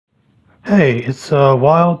Hey, it's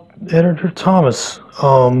Wild Editor Thomas.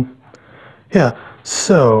 Yeah,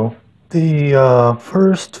 so the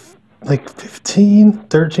first like 13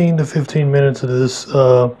 to 15 minutes of this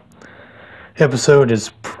episode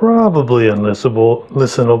is probably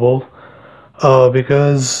listenable,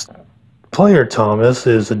 because player Thomas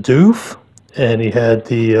is a doof and he had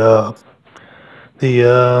the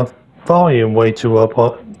volume way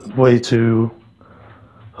too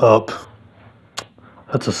up.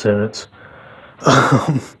 That's a sentence.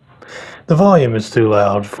 The volume is too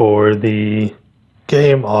loud for the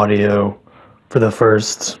game audio for the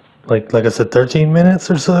first, like I said, 13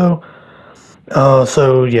 minutes or so.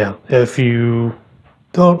 So yeah, if you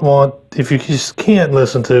just can't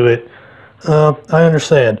listen to it, I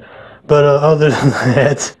understand. But other than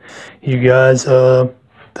that, you guys,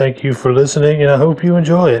 thank you for listening, and I hope you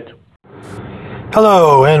enjoy it.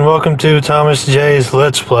 Hello, and welcome to Thomas J's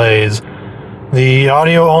Let's Plays, the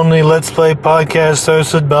audio-only Let's Play podcast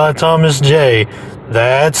hosted by Thomas J.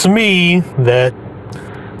 That's me, that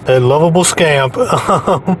lovable scamp.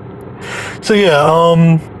 So yeah,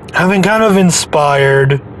 I've been kind of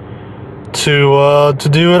inspired to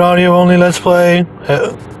do an audio-only Let's Play.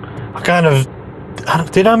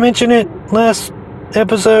 Did I mention it last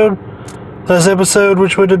episode? Last episode,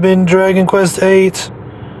 which would have been Dragon Quest VIII.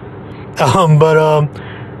 I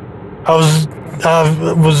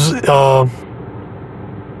was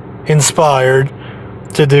inspired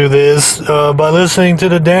to do this by listening to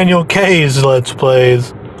the Daniel K's Let's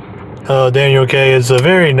Plays. Daniel K is a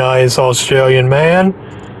very nice Australian man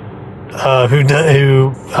who I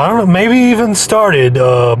don't know, maybe even started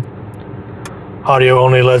audio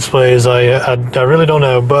only Let's Plays. I really don't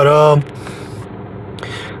know, but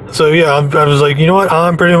so yeah, I was like, you know what?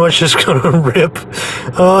 I'm pretty much just gonna rip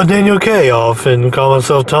Daniel K off and call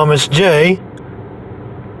myself Thomas J.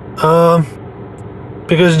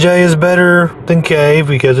 Because J is better than K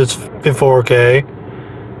because it's before K,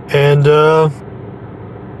 and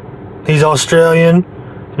he's Australian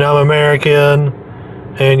and I'm American,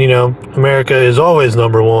 and you know, America is always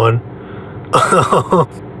number one.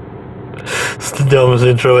 It's the dumbest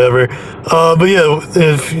intro ever. But yeah,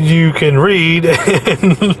 if you can read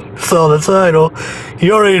and saw the title,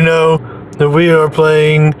 you already know that we are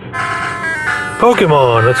playing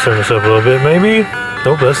Pokemon. Let's turn this up a little bit, maybe.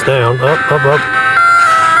 Nope, that's down. Up.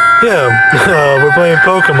 Yeah, we're playing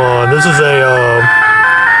Pokemon. This is a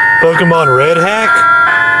Pokemon Red hack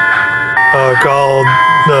called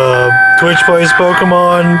the Twitch Plays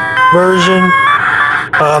Pokemon version.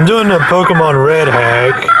 I'm doing a Pokemon Red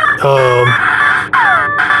hack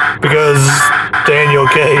because Daniel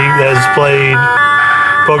K has played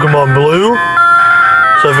Pokemon Blue,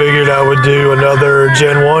 so I figured I would do another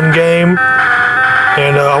Gen 1 game.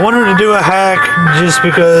 And I wanted to do a hack just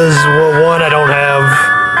because, well, one,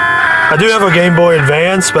 I do have a Game Boy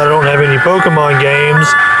Advance, but I don't have any Pokemon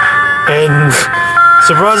games. And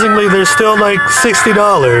surprisingly, there's still like $60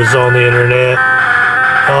 on the internet.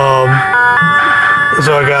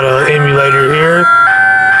 So I got an emulator here.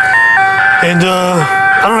 And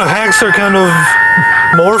I don't know, hacks are kind of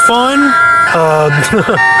more fun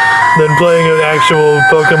than playing an actual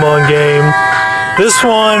Pokemon game. This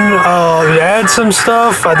one, it adds some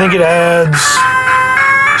stuff. I think it adds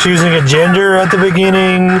choosing a gender at the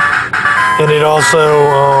beginning, and it also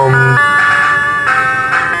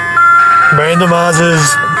randomizes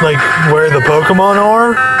like where the Pokemon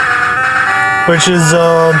are, which is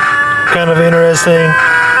kind of interesting.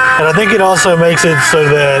 And I think it also makes it so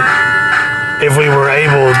that if we were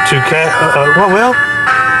able to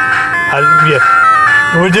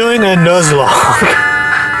we're doing a Nuzlocke.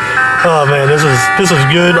 Oh man, this is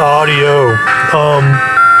good audio.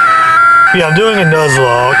 Yeah, I'm doing a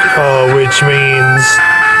Nuzlocke, which means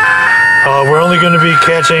we're only going to be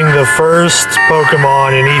catching the first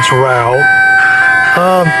Pokemon in each route.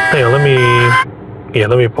 Hang on,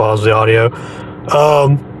 let me pause the audio.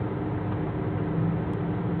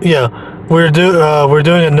 We're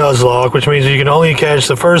doing a Nuzlocke, which means you can only catch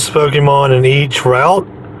the first Pokemon in each route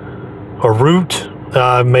or route.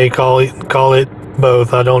 I may call it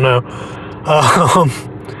both. I don't know.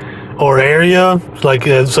 Or area, like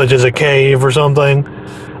such as a cave or something.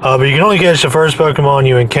 But you can only catch the first Pokemon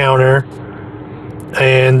you encounter.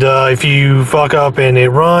 And if you fuck up and it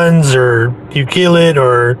runs, or you kill it,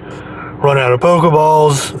 or run out of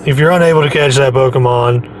Pokeballs, if you're unable to catch that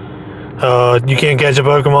Pokemon, you can't catch a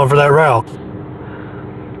Pokemon for that route.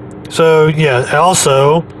 So yeah,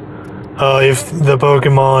 also, if the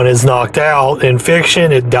Pokemon is knocked out in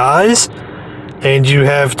fiction, it dies, and you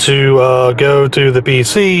have to go to the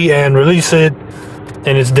PC and release it,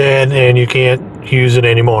 and it's dead, and you can't use it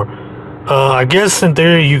anymore. I guess in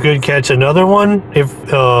theory you could catch another one if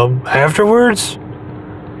afterwards.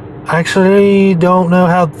 I actually don't know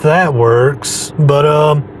how that works, but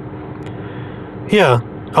yeah.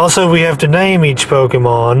 Also, we have to name each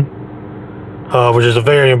Pokemon, which is a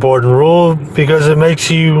very important rule because it makes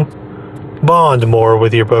you bond more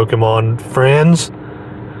with your Pokemon friends.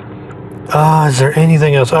 Is there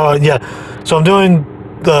anything else? Oh, yeah. So I'm doing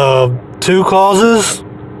the 2 clauses,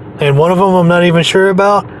 and one of them I'm not even sure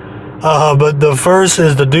about. But the first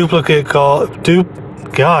is the duplicate clause.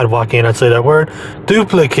 God, why can't I say that word?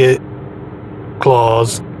 Duplicate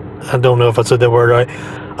clause. I don't know if I said that word right.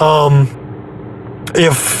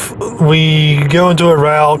 If we go into a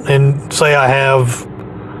route and say I have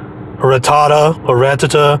a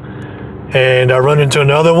Rattata, and I run into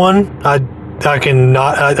another one, I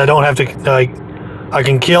don't have to, I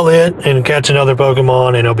can kill it and catch another Pokemon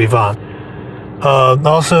and it'll be fine.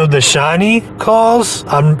 Also the shiny clause,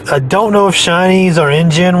 I don't know if shinies are in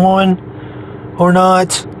Gen 1 or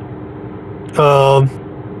not.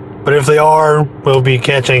 But if they are, we'll be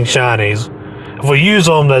catching shinies. If we use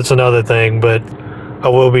them, that's another thing, but I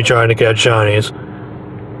will be trying to catch shinies.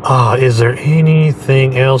 Is there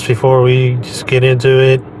anything else before we just get into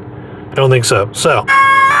it? I don't think so. So,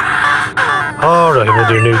 alright, we'll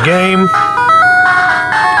do a new game.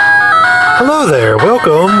 Hello there,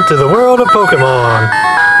 welcome to the world of Pokemon.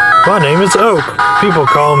 My name is Oak. People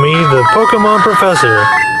call me the Pokemon Professor.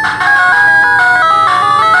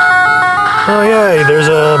 Oh yay, there's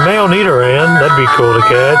a male Nidoran. That'd be cool to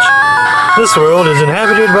catch. This world is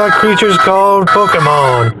inhabited by creatures called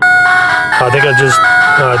Pokemon. I think I just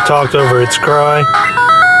talked over its cry.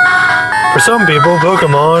 For some people,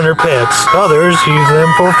 Pokemon are pets. Others use them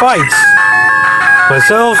for fights.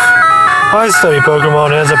 Myself, I study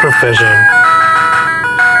Pokemon as a profession.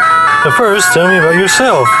 But first, tell me about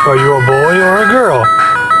yourself. Are you a boy or a girl?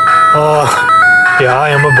 Yeah, I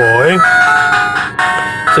am a boy.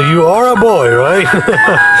 So you are a boy, right?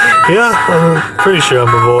 Yeah, I'm pretty sure I'm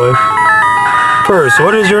a boy. First,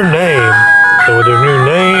 what is your name? So we'll do a new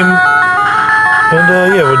name.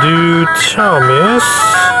 And yeah, we'll do Thomas.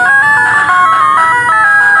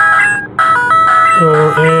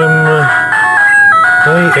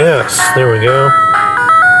 M-A-S. There we go.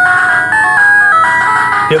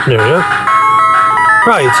 Yep, there we go.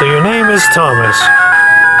 Right, so your name is Thomas.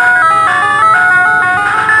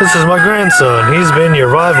 This is my grandson. He's been your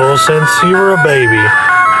rival since you were a baby.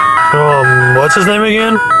 What's his name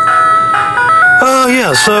again?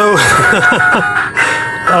 Yeah, so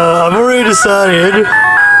I've already decided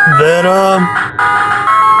that,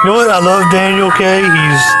 you know what? I love Daniel K.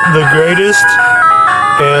 He's the greatest,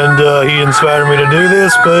 and he inspired me to do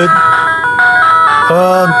this, but,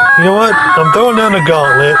 you know what? I'm throwing down the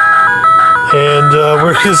gauntlet, and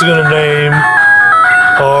we're just gonna name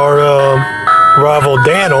our rival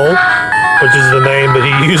Dan'l, which is the name that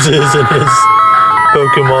he uses in his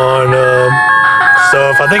Pokemon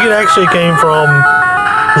stuff. I think it actually came from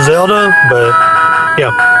Zelda, but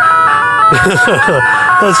yeah.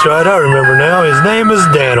 That's right, I remember now. His name is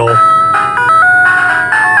Dan'l.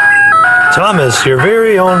 Thomas, your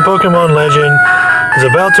very own Pokemon legend is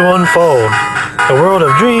about to unfold. A world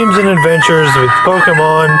of dreams and adventures with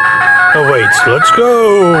Pokemon awaits. Let's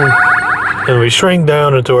go! And we shrink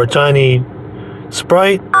down into our tiny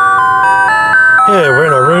sprite. Yeah, we're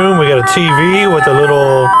in our room. We got a TV with a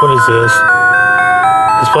little, what is this?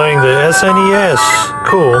 It's playing the SNES.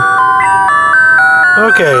 Cool.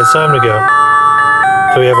 Okay, it's time to go.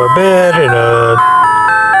 So we have our bed and a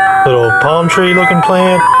little palm tree looking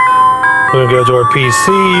plant. We're gonna go to our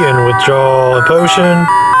PC and withdraw a potion.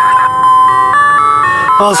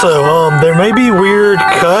 Also, there may be weird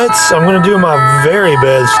cuts. I'm gonna do my very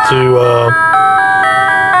best to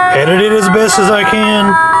edit it as best as I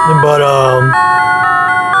can. But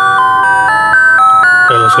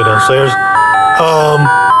okay, let's go downstairs.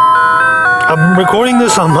 I'm recording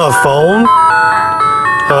this on my phone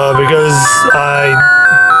because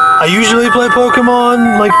I usually play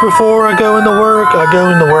Pokemon like before I go into work. I go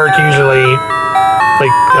into work usually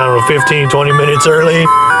like, I don't know, 15, 20 minutes early.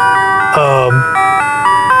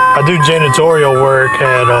 I do janitorial work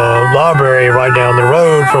at a library right down the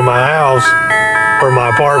road from my house, or my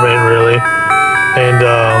apartment really. And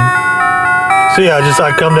so yeah,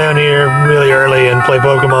 I come down here really early and play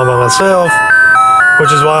Pokemon by myself,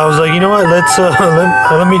 which is why I was like, you know what, let's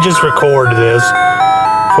let me just record this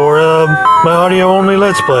for my audio only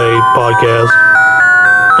Let's Play podcast.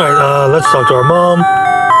 Alright, let's talk to our mom.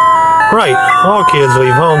 Right, all kids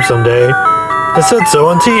leave home someday. It said so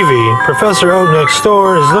on TV. Professor Oak next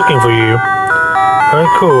door is looking for you. Alright,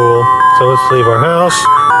 cool. So let's leave our house.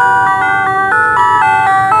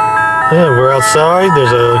 Yeah, we're outside.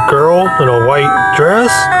 There's a girl in a white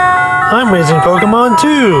dress. I'm raising Pokemon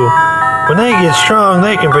too. When they get strong,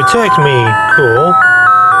 they can protect me. Cool.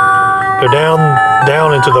 Go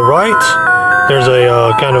down and to the right. There's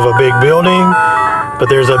a kind of a big building,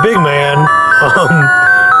 but there's a big man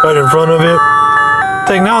right in front of it.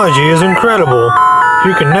 Technology is incredible.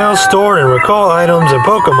 You can now store and recall items and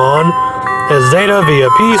Pokemon as data via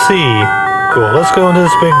PC. Cool, let's go into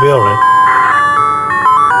this big building.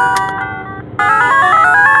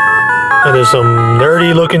 And there's some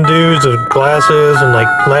nerdy looking dudes with glasses and like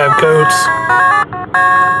lab coats.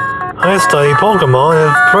 I study Pokemon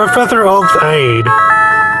as Professor Oak's aide.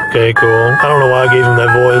 Okay, cool. I don't know why I gave him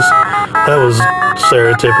that voice. That was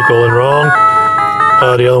stereotypical and wrong.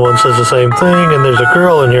 The other one says the same thing, and there's a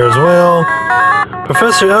girl in here as well.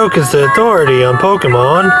 Professor Oak is the authority on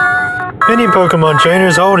Pokemon. Many Pokemon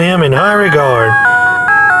trainers hold him in high regard.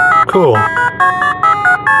 Cool.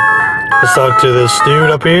 Let's talk to this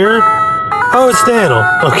dude up here. Oh, it's Daniel.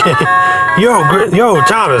 Okay. Yo,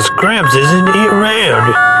 Thomas, Gramps isn't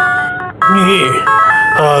around.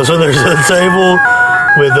 Yeah. So there's a table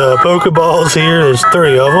with Pokeballs here. There's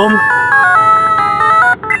 3 of them.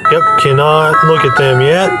 Yep, cannot look at them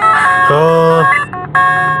yet.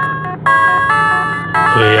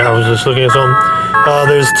 Yeah, I was just looking at something.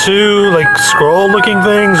 There's 2 like scroll-looking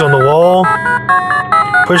things on the wall.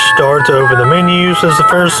 Push start to open the menu, says the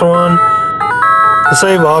first one. The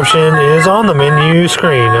save option is on the menu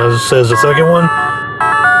screen, as says the second one.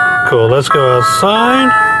 Cool, let's go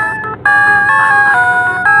outside.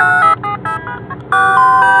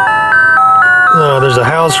 There's a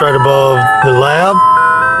house right above the lab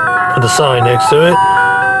with a sign next to it.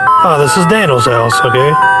 Oh, this is Daniel's house,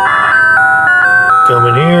 okay. Come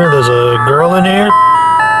in here, there's a girl in here.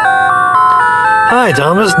 Hi,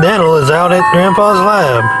 Thomas. Daniel is out at Grandpa's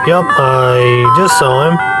lab. Yup, I just saw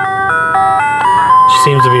him. She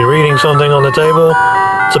seems to be reading something on the table.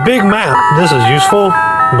 It's a big map. This is useful,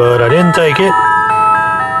 but I didn't take it.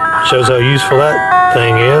 Shows how useful that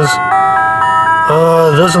thing is.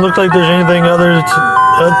 Doesn't look like there's anything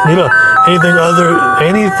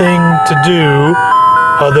anything to do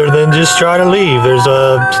other than just try to leave. There's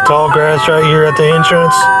a tall grass right here at the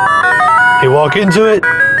entrance. You walk into it,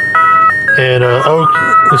 and Oak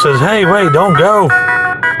says, "Hey, wait, don't go."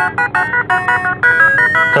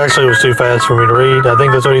 Actually, it was too fast for me to read. I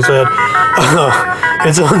think that's what he said.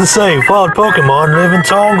 It's unsafe. Wild Pokemon live in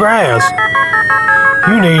tall grass.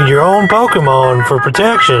 You need your own Pokemon for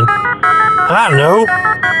protection. I know.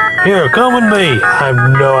 Here, come with me. I have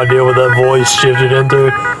no idea what that voice shifted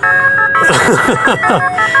into.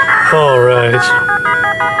 All right.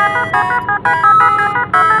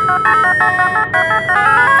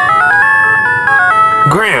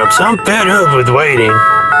 Gramps, I'm fed up with waiting.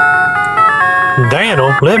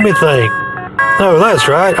 Daniel, let me think. Oh, that's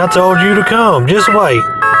right. I told you to come. Just wait.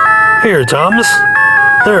 Here, Thomas.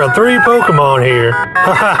 There are 3 Pokemon here.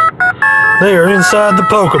 Haha. They are inside the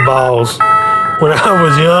Pokeballs. When I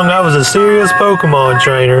was young, I was a serious Pokemon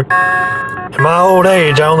trainer. In my old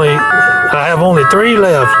age, I have only 3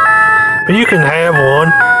 left. But you can have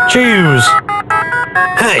one. Choose.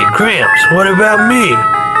 Hey, Gramps, what about me?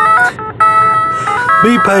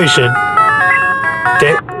 Be patient.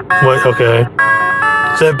 Wait, okay.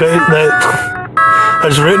 Is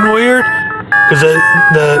that's written weird? Because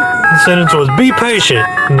the sentence was, be patient.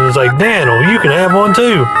 And it's like, Daniel, you can have one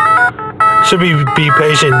too. Should be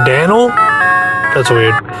patient, Daniel? That's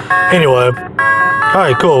weird. Anyway.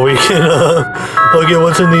 Alright, cool. We can look at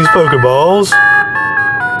what's in these Pokeballs.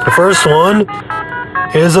 The first one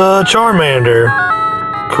is a Charmander.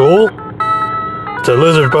 Cool. It's a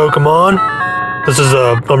lizard Pokemon. This is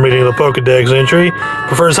I'm reading the Pokedex entry.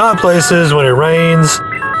 Prefers hot places when it rains.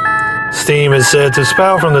 Steam is said to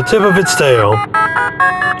spout from the tip of its tail.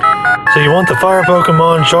 So you want the fire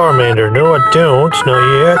Pokemon Charmander? No, I don't. Not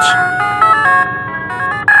yet.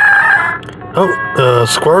 Oh,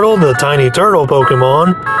 Squirtle, the tiny turtle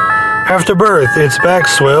Pokemon. After birth, its back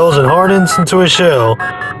swells and hardens into a shell.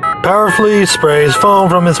 Powerfully sprays foam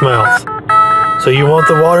from its mouth. So you want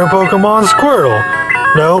the water Pokemon Squirtle?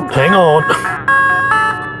 No, hang on.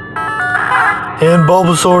 And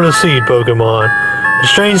Bulbasaur, the seed Pokemon. The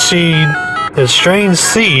strange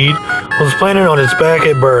seed was planted on its back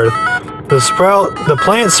at birth. The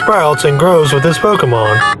plant sprouts and grows with this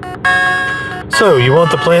Pokemon. So, you want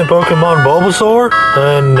the plant Pokemon Bulbasaur?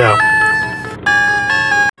 No.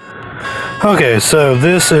 Okay, so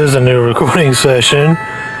this is a new recording session.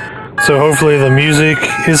 So hopefully the music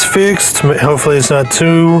is fixed. Hopefully it's not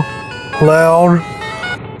too loud.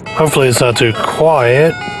 Hopefully it's not too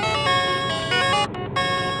quiet.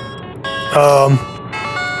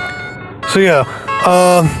 So yeah,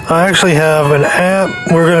 I actually have an app.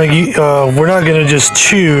 We're not gonna just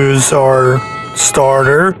choose our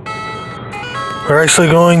starter. We're actually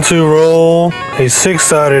going to roll a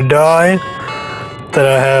 6-sided die that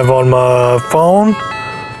I have on my phone,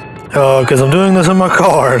 because I'm doing this in my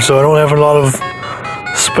car, so I don't have a lot of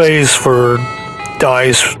space for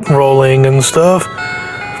dice rolling and stuff.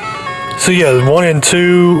 So yeah, 1 or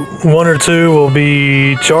 2 will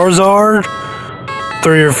be Charizard,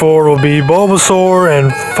 3 or 4 will be Bulbasaur,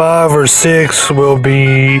 and 5 or 6 will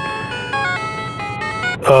be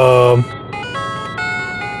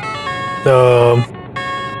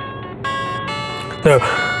no,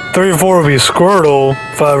 3 or 4 will be Squirtle,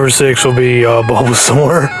 5 or 6 will be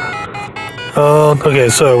Bulbasaur. Okay,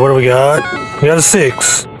 so what do we got? We got a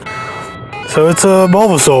 6. So it's a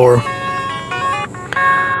Bulbasaur.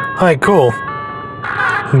 Alright, cool.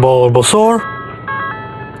 Bulbasaur.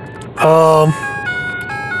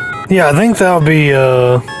 Yeah, I think that'll be,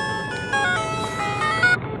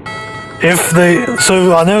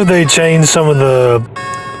 so I know they changed some of the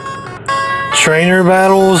trainer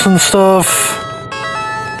battles and stuff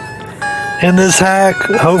in this hack.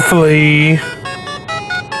 Hopefully,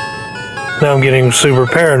 now I'm getting super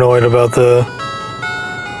paranoid about the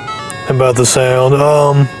sound.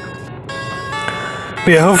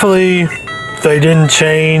 Yeah, hopefully they didn't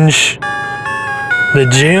change the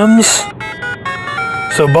gyms,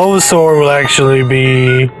 so Bulbasaur will actually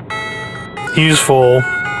be useful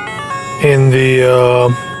in the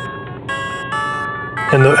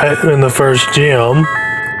first gym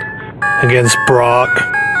against Brock.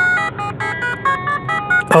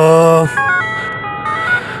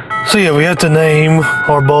 So yeah, we have to name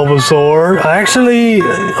our Bulbasaur. I actually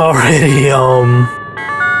already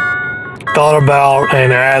thought about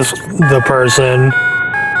and asked the person,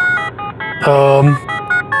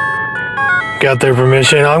 got their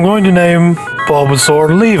permission. I'm going to name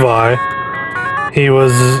Bulbasaur Levi. He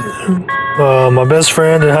was my best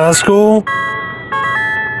friend in high school,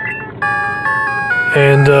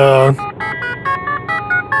 and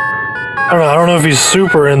I don't know if he's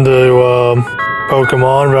super into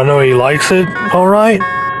Pokemon, but I know he likes it all right,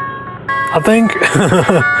 I think.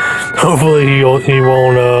 Hopefully he won't,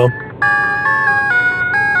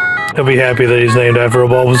 he'll be happy that he's named after a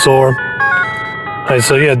Bulbasaur. Alright,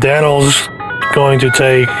 so yeah, Daniel's going to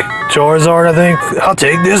take Charizard, I think. I'll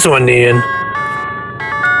take this one then.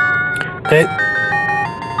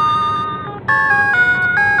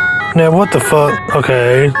 Now what the fuck?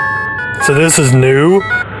 Okay, so this is new.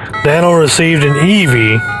 Daniel received an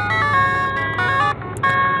Eevee.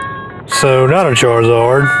 So, not a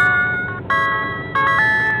Charizard.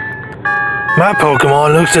 My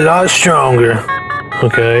Pokemon looks a lot stronger.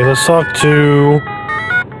 Okay, let's talk to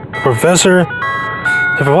Professor.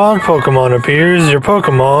 If a wild Pokemon appears, your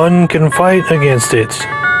Pokemon can fight against it.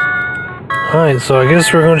 Alright, so I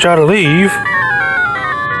guess we're gonna try to leave.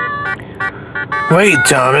 Wait,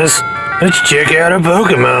 Thomas. Let's check out a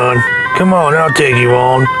Pokemon. Come on, I'll take you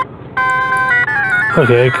on.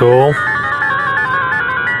 Okay, cool.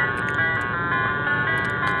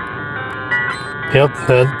 Yep,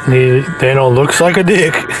 Daniel looks like a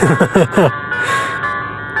dick.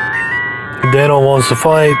 Daniel wants to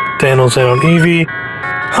fight. Daniel sent on Eevee.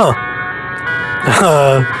 Huh.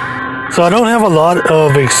 So I don't have a lot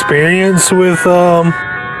of experience with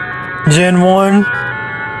Gen 1.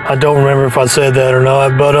 I don't remember if I said that or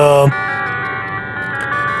not, but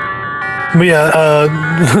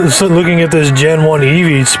yeah, so looking at this Gen 1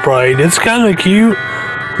 Eevee sprite, it's kind of cute.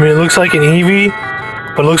 I mean, it looks like an Eevee,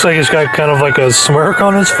 but it looks like it's got kind of like a smirk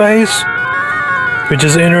on its face, which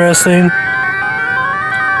is interesting.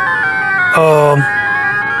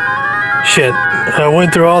 Shit. I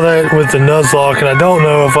went through all that with the Nuzlocke, and I don't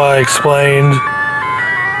know if I explained.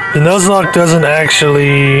 The Nuzlocke doesn't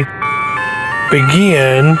actually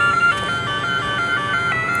begin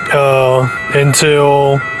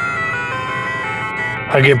until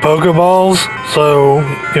I get Pokeballs. So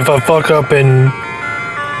if I fuck up and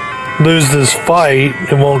lose this fight,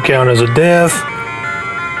 it won't count as a death.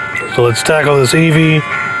 So let's tackle this Eevee.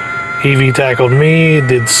 Eevee tackled me,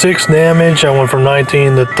 did 6 damage. I went from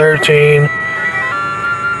 19 to 13.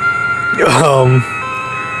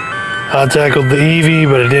 I tackled the Eevee,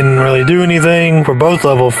 but it didn't really do anything. We're both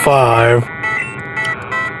level 5.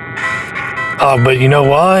 But you know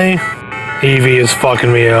why? Eevee is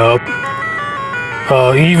fucking me up.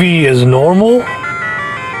 Eevee is normal,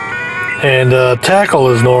 and tackle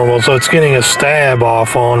is normal, so it's getting a stab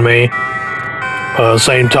off on me.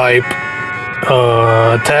 Same type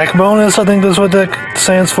attack bonus, I think that's what that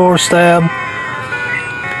stands for, stab.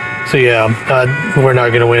 So yeah, we're not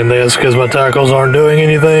going to win this because my tackles aren't doing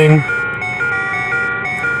anything.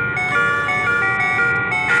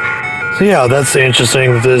 Yeah, that's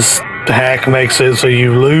interesting that this hack makes it so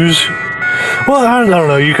you lose. Well, I don't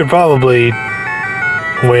know. You could probably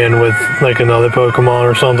win with like another Pokemon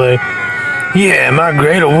or something. Yeah, am I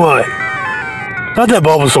great or what? Not that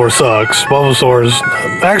Bulbasaur sucks. Bulbasaur is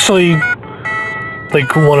actually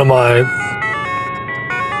like one of my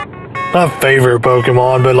not favorite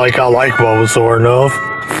Pokemon, but like I like Bulbasaur enough.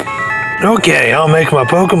 Okay, I'll make my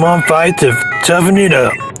Pokemon fight to toughen it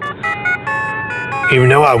up. Even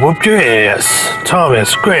though I whooped your ass.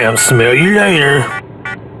 Thomas, Graham, smell you later.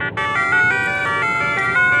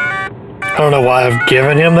 I don't know why I've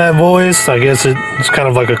given him that voice. I guess it's kind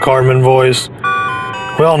of like a Carmen voice.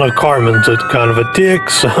 We all know Carmen's kind of a dick,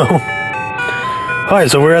 so... Alright,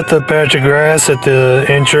 so we're at the patch of grass at the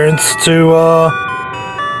entrance to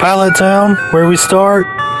Pallet Town, where we start.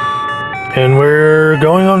 And we're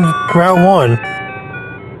going on Route 1.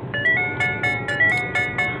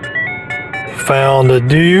 Found a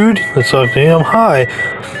dude. Let's talk to him. Hi.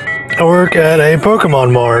 I work at a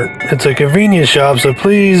Pokemon Mart. It's a convenience shop, so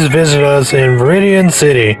please visit us in Viridian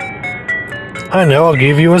City. I know, I'll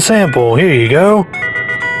give you a sample. Here you go.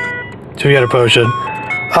 So we got a potion.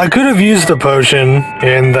 I could have used the potion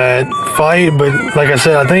in that fight, but like I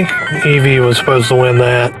said, I think Eevee was supposed to win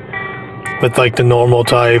that with like the normal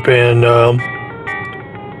type and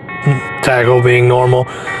tackle being normal.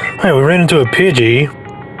 Alright, we ran into a Pidgey.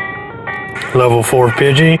 Level 4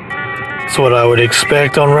 Pidgey. That's what I would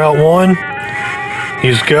expect on Route 1.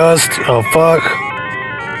 Use Gust. Oh, fuck.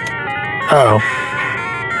 Oh.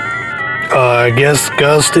 I guess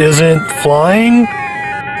Gust isn't flying?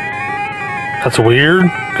 That's weird,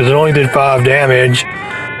 because it only did 5 damage.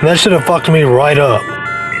 And that should have fucked me right up.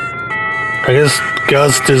 I guess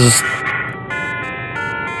Gust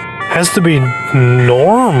has to be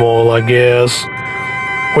normal, I guess.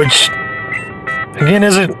 Which, again,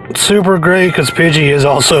 isn't super great, because Pidgey is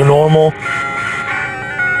also normal.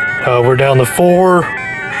 We're down to 4.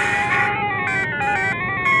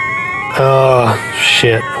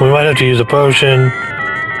 Shit. We might have to use a potion.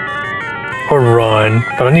 Or run.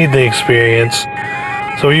 But I need the experience.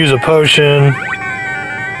 So we use a potion.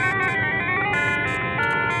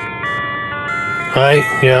 Alright,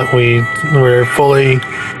 yeah, we're fully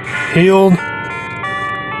healed.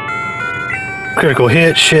 Critical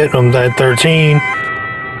hit, shit, I'm at 13.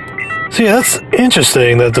 See, that's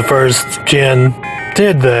interesting that the first gen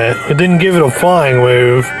did that. It didn't give it a flying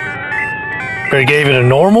move, but it gave it a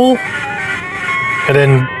normal, and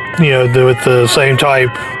then, you know, with the same type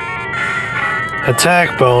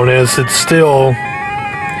attack bonus, it still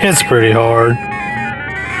hits pretty hard.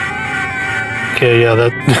 Okay, yeah,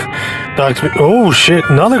 that knocks me. Oh shit,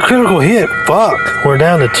 another critical hit. Fuck, we're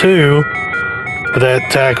down to 2, but that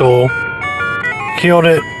tackle killed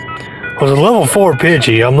it. It was a level 4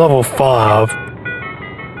 Pidgey. I'm level 5.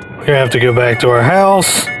 We're gonna have to go back to our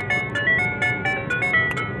house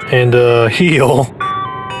and heal.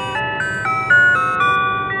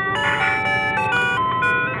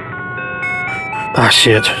 Ah,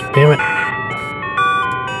 shit. Damn it.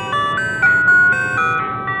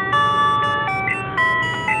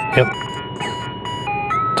 Yep.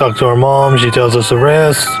 Talk to our mom. She tells us to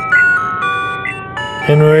rest.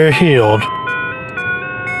 And we're healed.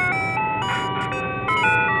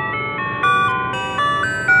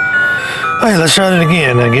 Alright, let's try it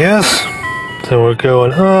again, I guess. So we're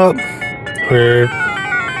going up. We're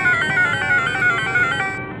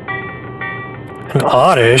an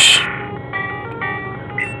Oddish.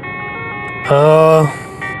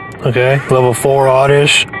 Okay, level 4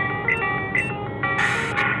 Oddish.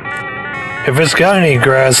 If it's got any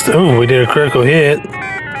grass, ooh, we did a critical hit.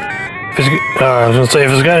 I was gonna say,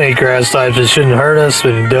 if it's got any grass types, it shouldn't hurt us,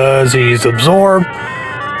 but it does. He used Absorb.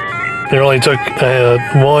 It only took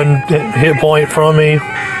 1 hit point from me,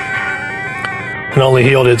 and only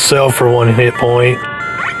healed itself for 1 hit point.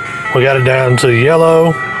 We got it down to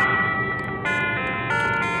yellow.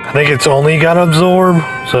 I think it's only got Absorb,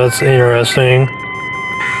 so that's interesting.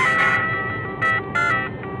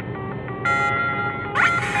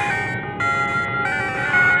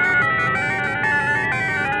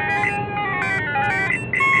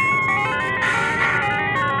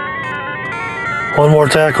 One more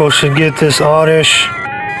tackle should get this Oddish.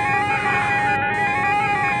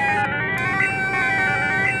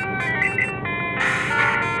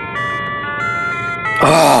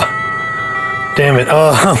 Ah! Damn it.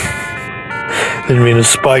 Didn't mean to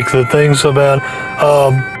spike the thing so bad.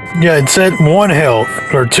 Yeah, it's at 1 health,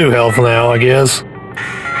 or 2 health now, I guess.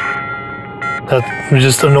 That's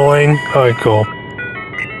just annoying. Alright, cool.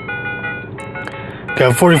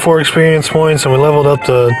 Got 44 experience points, and we leveled up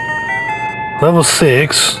to level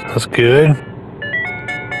 6. That's good.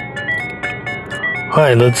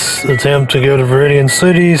 Alright, let's attempt to go to Viridian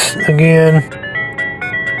Cities again.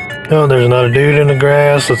 Oh, there's another dude in the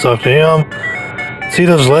grass. Let's talk to him. See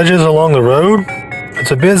those ledges along the road?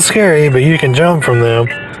 It's a bit scary, but you can jump from them.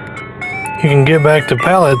 You can get back to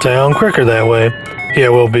Pallet Town quicker that way. Yeah,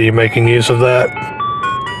 we'll be making use of that.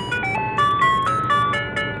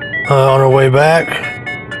 On our way back.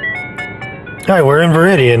 Alright, we're in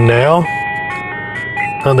Viridian now.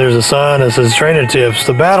 Oh, there's a sign that says trainer tips.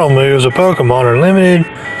 The battle moves of Pokemon are limited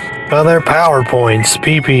by their power points,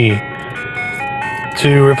 PP.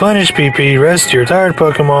 To replenish PP, rest your tired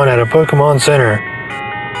Pokemon at a Pokemon Center.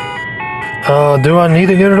 Do I need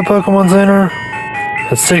to go to the Pokemon Center?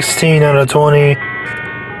 That's 16 out of 20.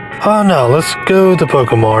 Oh no, let's go to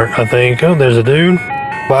Pokemart, I think. Oh, there's a dude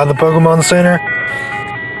by the Pokemon Center.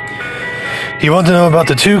 You want to know about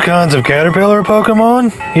the 2 kinds of Caterpillar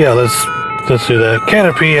Pokemon? Yeah, let's do that.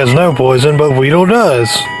 Caterpie has no poison, but Weedle does.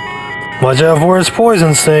 Watch out for its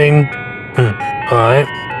poison sting. Alright.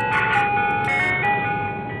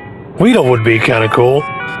 Weedle would be kind of cool.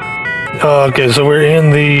 Okay, so we're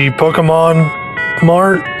in the Pokemon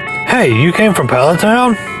Mart. Hey, you came from Pallet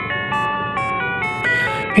Town?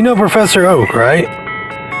 You know Professor Oak, right?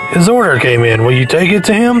 His order came in. Will you take it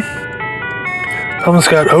to him? Thomas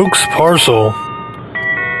got Oak's parcel.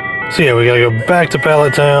 So yeah, we gotta go back to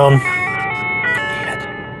Pallet Town.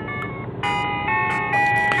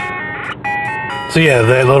 So yeah,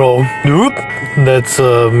 that little whoop, that's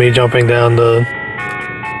me jumping down the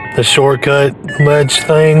shortcut ledge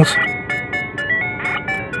things.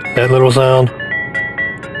 That little sound.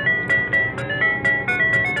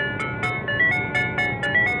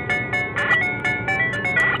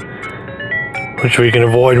 Which we can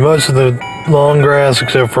avoid most of the long grass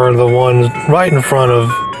except for the ones right in front of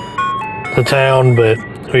the town, but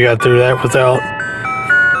we got through that without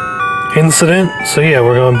incident. So yeah,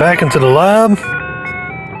 we're going back into the lab.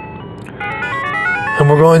 And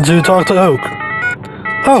we're going to talk to Oak.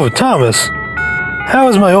 Oh, Thomas. How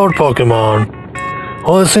is my old Pokemon?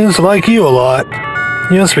 Well, it seems to like you a lot.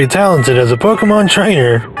 You must be talented as a Pokemon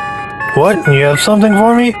trainer. What? You have something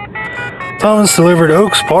for me? Thomas delivered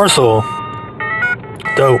Oak's parcel.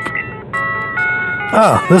 Dope.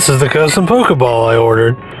 Ah, this is the custom Pokeball I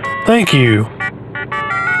ordered. Thank you.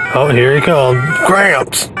 Oh, here he comes.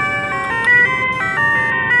 Gramps!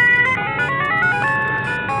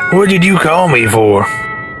 What did you call me for?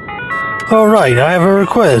 All right, I have a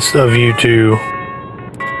request of you two.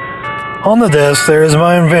 On the desk, there is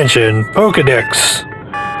my invention, Pokedex.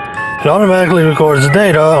 It automatically records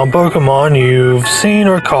data on Pokemon you've seen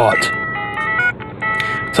or caught.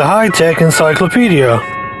 It's a high-tech encyclopedia.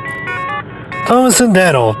 Thomas and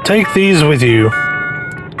Daniel, take these with you.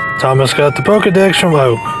 Thomas got the Pokedex from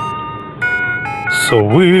Oak.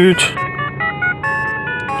 Sweet.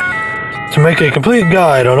 To make a complete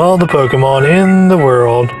guide on all the Pokemon in the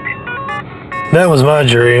world. That was my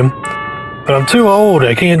dream. But I'm too old,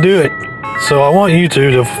 I can't do it. So I want you two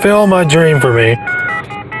to fulfill my dream for me.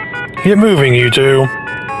 Get moving, you two.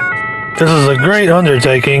 This is a great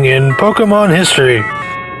undertaking in Pokemon history.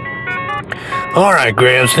 Alright,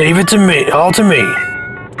 Gramps, leave it to me, all to me.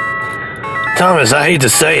 Thomas, I hate to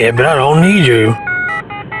say it, but I don't need you.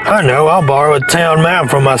 I know, I'll borrow a town map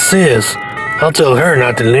from my sis. I'll tell her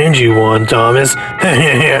not to lend you one, Thomas.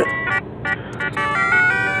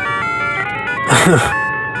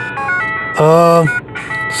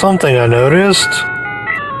 Something I noticed.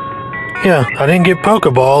 Yeah, I didn't get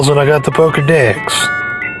Pokeballs when I got the Pokedex.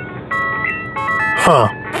 Huh.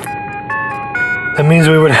 That means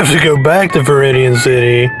we would have to go back to Viridian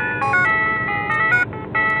City.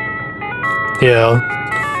 Yeah,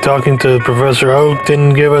 talking to Professor Oak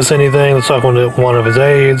didn't give us anything. Let's talk to one of his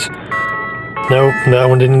aides. Nope, that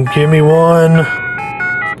one didn't give me one.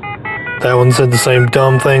 That one said the same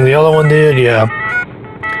dumb thing the other one did, yeah.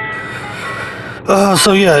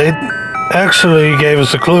 So yeah, it actually gave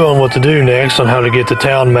us a clue on what to do next, on how to get the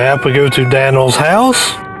town map. We go to Daniel's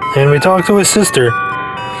house, and we talk to his sister.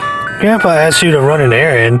 Grandpa asked you to run an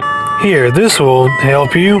errand. Here, this will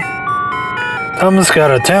help you. Thomas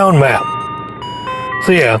got a town map.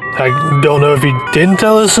 So yeah, I don't know if he didn't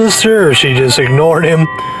tell his sister, or she just ignored him.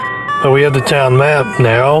 But we have the town map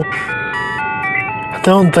now. I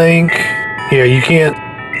don't think... Yeah, you can't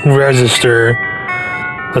register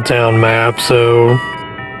the town map, so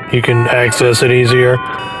you can access it easier.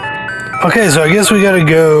 Okay, so I guess we gotta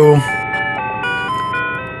go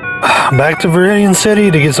back to Viridian City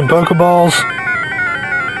to get some Pokeballs.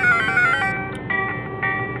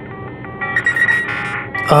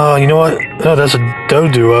 You know what? Oh, that's a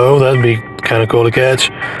Doduo. That'd be kind of cool to catch.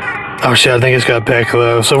 Oh shit, I think it's got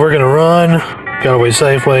Peklo. So we're gonna run, got away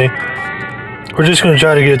safely. we're just going to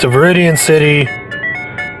try to get to Viridian City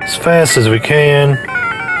as fast as we can.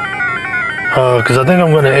 Because I think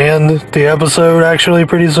I'm going to end the episode actually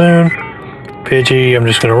pretty soon. Pidgey, I'm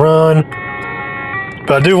just going to run.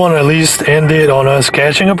 But I do want to at least end it on us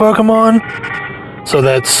catching a Pokemon, so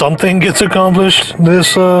that something gets accomplished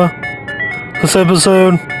this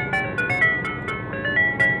episode.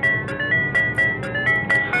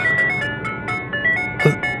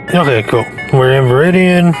 Okay, cool. We're in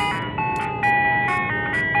Viridian.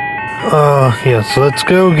 Yeah, so let's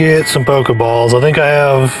go get some Pokeballs. I think I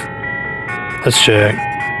have... Let's check.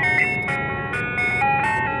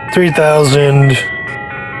 3,000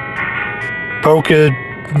 Poke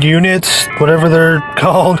units, whatever they're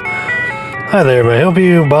called. Hi there, may I help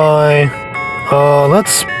you buy...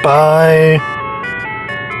 let's buy...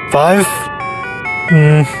 5?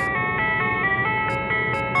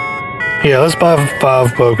 Yeah, let's buy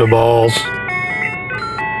 5 Pokeballs.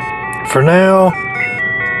 For now.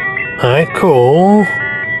 Alright, cool.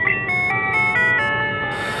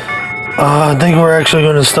 I think we're actually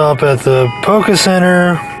going to stop at the Poke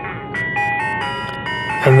Center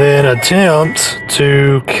and then attempt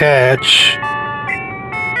to catch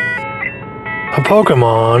a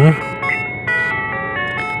Pokemon.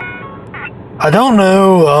 I don't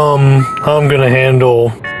know how I'm going to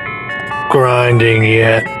handle grinding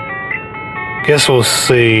yet. Guess we'll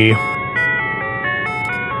see.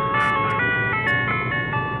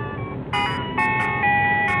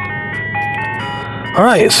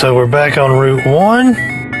 Alright, so we're back on Route 1.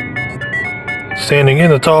 Standing in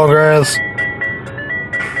the tall grass.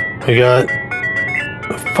 We got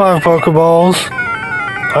 5 Pokeballs.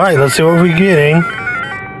 Alright, let's see what we're getting.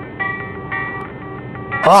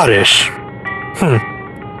 Oddish.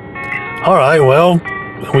 Alright, well,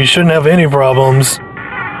 we shouldn't have any problems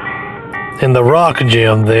in the rock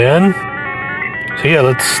gym then. So yeah,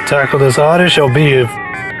 let's tackle this Oddish. It'll be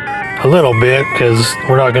a little bit, because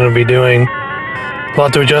we're not going to be doing a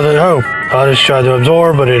lot to each other. Oh, Oddish tried to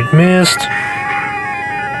absorb, but it missed.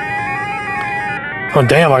 Oh,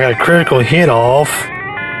 damn, I got a critical hit off.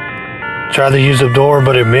 Tried to use absorb,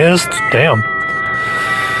 but it missed. Damn.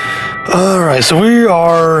 Alright, so we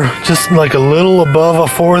are just like a little above a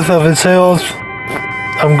fourth of its health.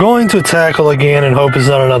 I'm going to tackle again and hope it's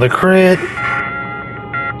not another crit.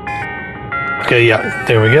 Okay, yeah,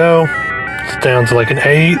 there we go. It's down to like an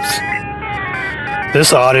 8th.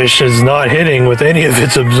 This Oddish is not hitting with any of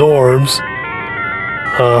its absorbs.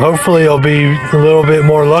 Hopefully I'll be a little bit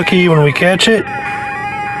more lucky when we catch it.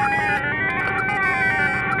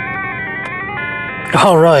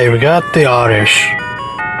 Alright, we got the Oddish.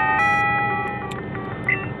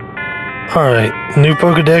 Alright, new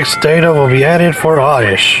Pokedex data will be added for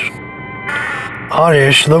Oddish.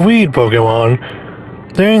 Oddish, the weed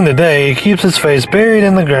Pokemon. During the day, it keeps its face buried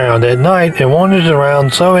in the ground. At night, it wanders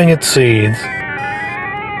around sowing its seeds.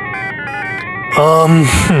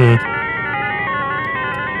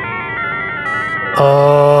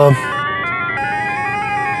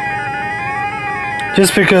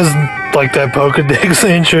 Just because, like, that Pokedex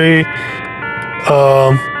entry,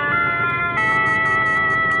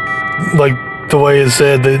 like, the way it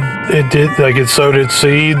said that it did, like, it sowed its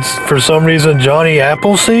seeds, for some reason, Johnny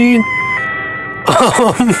Appleseed?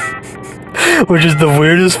 Which is the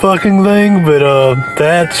weirdest fucking thing, but,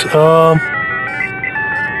 that,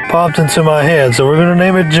 popped into my head, so we're gonna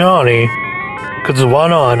name it Johnny, because why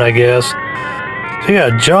not, I guess. So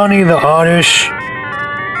yeah, Johnny the Oddish.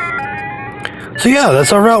 So yeah,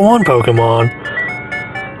 that's our Route 1 Pokemon.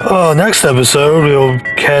 Next episode, we'll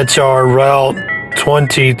catch our Route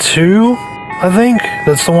 22, I think.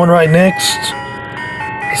 That's the one right next.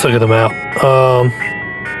 Let's look at the map.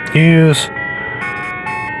 Use...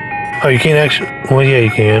 Oh, you can't actually... Well, yeah,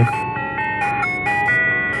 you can.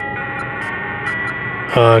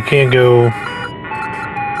 Can't go...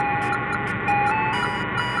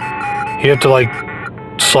 You have to, like,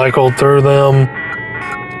 cycle through them.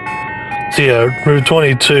 So yeah, Route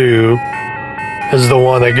 22 is the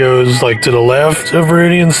one that goes, like, to the left of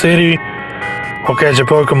Viridian City. We'll catch a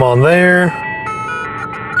Pokemon there.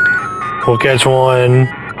 We'll catch one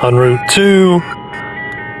on Route 2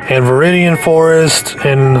 and Viridian Forest,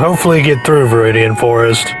 and hopefully get through Viridian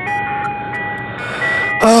Forest.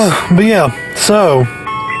 But yeah, so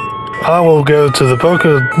I will go to the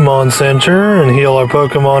Pokemon Center and heal our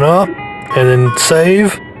Pokemon up, and then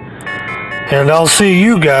save. And I'll see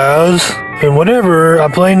you guys in whatever I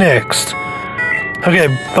play next. Okay,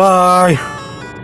 bye.